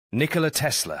Nikola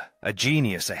Tesla, a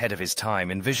genius ahead of his time,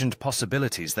 envisioned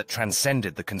possibilities that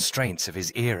transcended the constraints of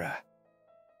his era.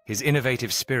 His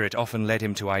innovative spirit often led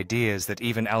him to ideas that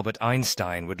even Albert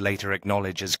Einstein would later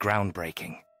acknowledge as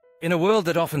groundbreaking. In a world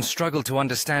that often struggled to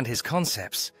understand his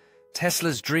concepts,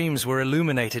 Tesla's dreams were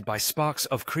illuminated by sparks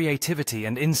of creativity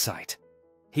and insight.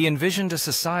 He envisioned a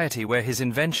society where his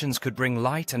inventions could bring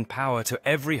light and power to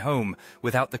every home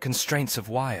without the constraints of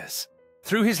wires.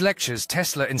 Through his lectures,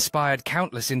 Tesla inspired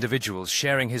countless individuals,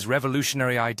 sharing his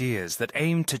revolutionary ideas that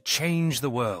aimed to change the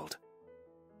world.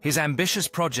 His ambitious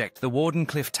project, the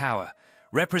Wardenclyffe Tower,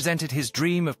 represented his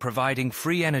dream of providing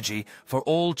free energy for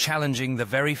all, challenging the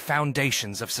very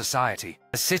foundations of society.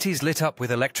 As cities lit up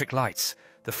with electric lights,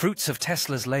 the fruits of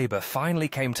Tesla's labor finally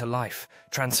came to life,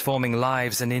 transforming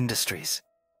lives and industries.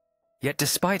 Yet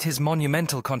despite his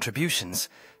monumental contributions,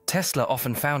 Tesla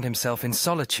often found himself in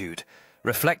solitude,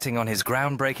 reflecting on his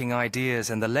groundbreaking ideas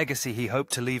and the legacy he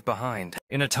hoped to leave behind.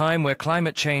 In a time where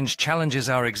climate change challenges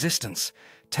our existence,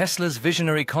 Tesla's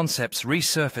visionary concepts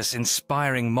resurface,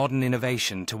 inspiring modern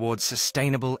innovation towards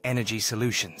sustainable energy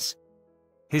solutions.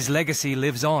 His legacy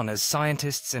lives on as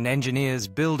scientists and engineers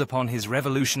build upon his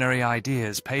revolutionary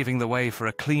ideas, paving the way for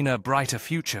a cleaner, brighter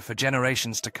future for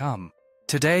generations to come.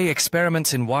 Today,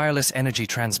 experiments in wireless energy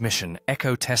transmission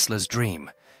echo Tesla's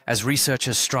dream, as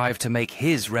researchers strive to make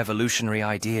his revolutionary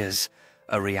ideas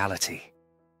a reality.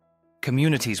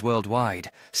 Communities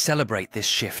worldwide celebrate this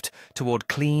shift toward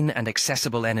clean and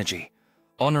accessible energy,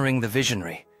 honoring the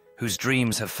visionary whose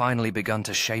dreams have finally begun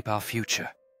to shape our future.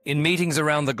 In meetings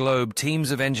around the globe, teams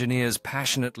of engineers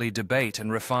passionately debate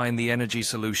and refine the energy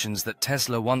solutions that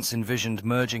Tesla once envisioned,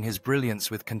 merging his brilliance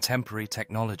with contemporary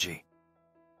technology.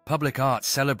 Public art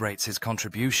celebrates his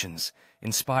contributions,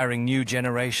 inspiring new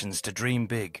generations to dream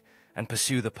big and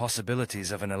pursue the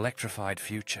possibilities of an electrified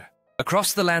future.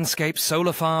 Across the landscape,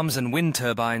 solar farms and wind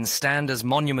turbines stand as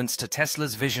monuments to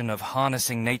Tesla's vision of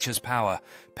harnessing nature's power,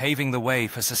 paving the way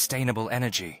for sustainable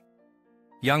energy.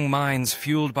 Young minds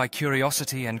fueled by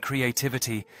curiosity and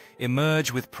creativity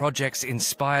emerge with projects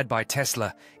inspired by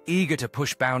Tesla, eager to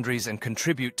push boundaries and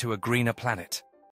contribute to a greener planet.